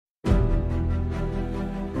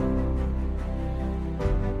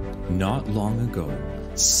Not long ago,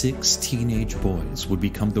 6 teenage boys would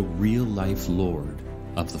become the real-life lord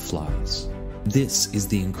of the flies. This is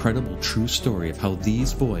the incredible true story of how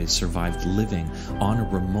these boys survived living on a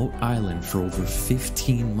remote island for over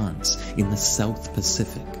 15 months in the South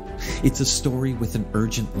Pacific. It's a story with an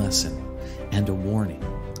urgent lesson and a warning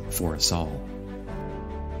for us all.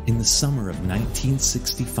 In the summer of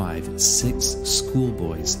 1965, 6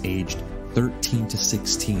 schoolboys aged 13 to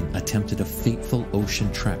 16 attempted a fateful ocean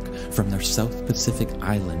trek from their South Pacific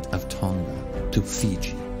island of Tonga to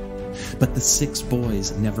Fiji. But the 6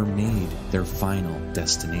 boys never made their final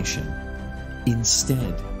destination.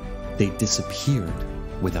 Instead, they disappeared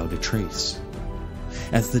without a trace.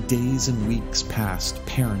 As the days and weeks passed,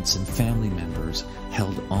 parents and family members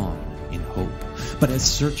held on in hope. But as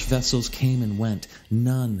search vessels came and went,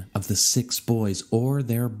 none of the 6 boys or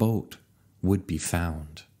their boat would be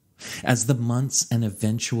found. As the months and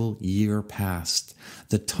eventual year passed,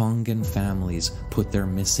 the Tongan families put their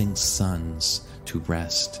missing sons to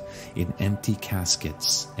rest in empty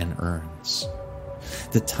caskets and urns.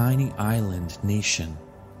 The tiny island nation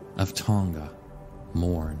of Tonga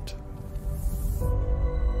mourned.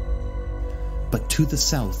 But to the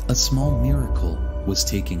south, a small miracle was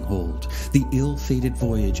taking hold. The ill-fated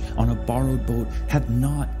voyage on a borrowed boat had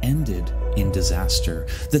not ended in disaster.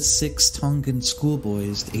 The 6 Tongan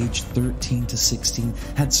schoolboys aged 13 to 16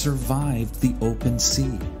 had survived the open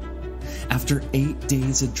sea. After 8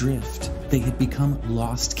 days adrift, they had become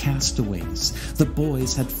lost castaways. The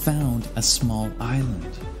boys had found a small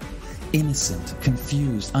island. Innocent,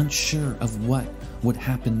 confused, unsure of what would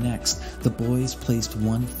happen next, the boys placed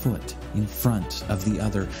one foot in front of the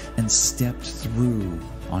other and stepped through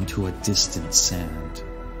onto a distant sand.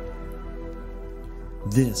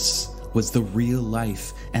 This was the real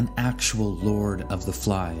life and actual Lord of the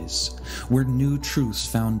Flies, where new truths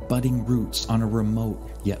found budding roots on a remote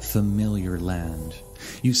yet familiar land.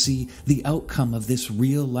 You see, the outcome of this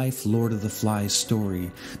real-life Lord of the Flies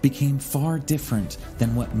story became far different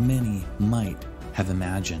than what many might have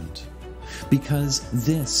imagined. Because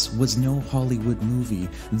this was no Hollywood movie,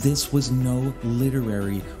 this was no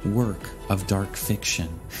literary work of dark fiction.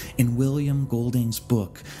 In William Golding's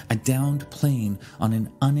book, a downed plane on an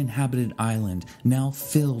uninhabited island, now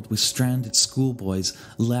filled with stranded schoolboys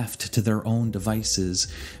left to their own devices,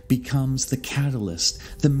 becomes the catalyst,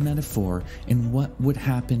 the metaphor in what would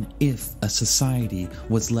happen if a society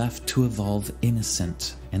was left to evolve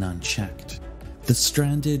innocent and unchecked. The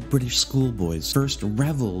stranded British schoolboys first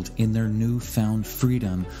reveled in their newfound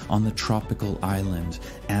freedom on the tropical island,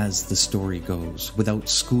 as the story goes, without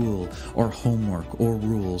school or homework or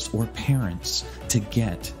rules or parents to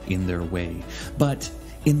get in their way. But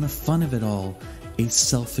in the fun of it all, a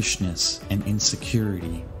selfishness and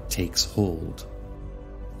insecurity takes hold.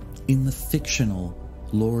 In the fictional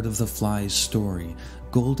Lord of the Flies story,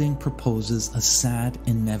 Golding proposes a sad,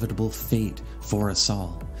 inevitable fate for us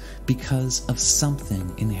all because of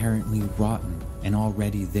something inherently rotten and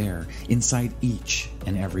already there inside each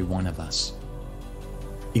and every one of us.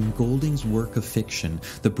 In Golding's work of fiction,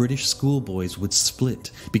 the British schoolboys would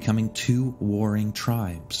split, becoming 2 warring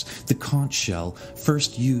tribes. The conch shell,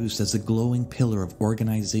 first used as a glowing pillar of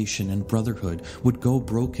organization and brotherhood, would go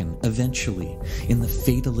broken eventually in the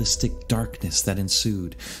fatalistic darkness that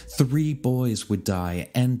ensued. 3 boys would die,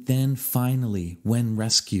 and then finally, when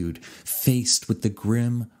rescued, faced with the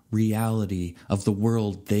grim reality of the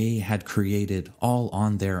world they had created all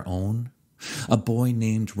on their own, a boy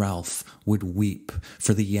named Ralph would weep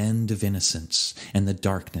for the end of innocence and the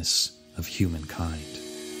darkness of humankind.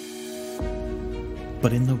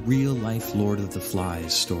 But in the real-life Lord of the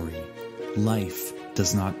Flies story, life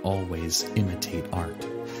does not always imitate art.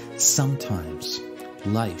 Sometimes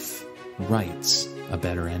life writes a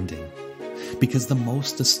better ending. Because the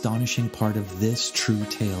most astonishing part of this true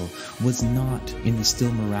tale was not in the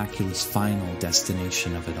still miraculous final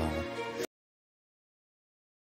destination of it all.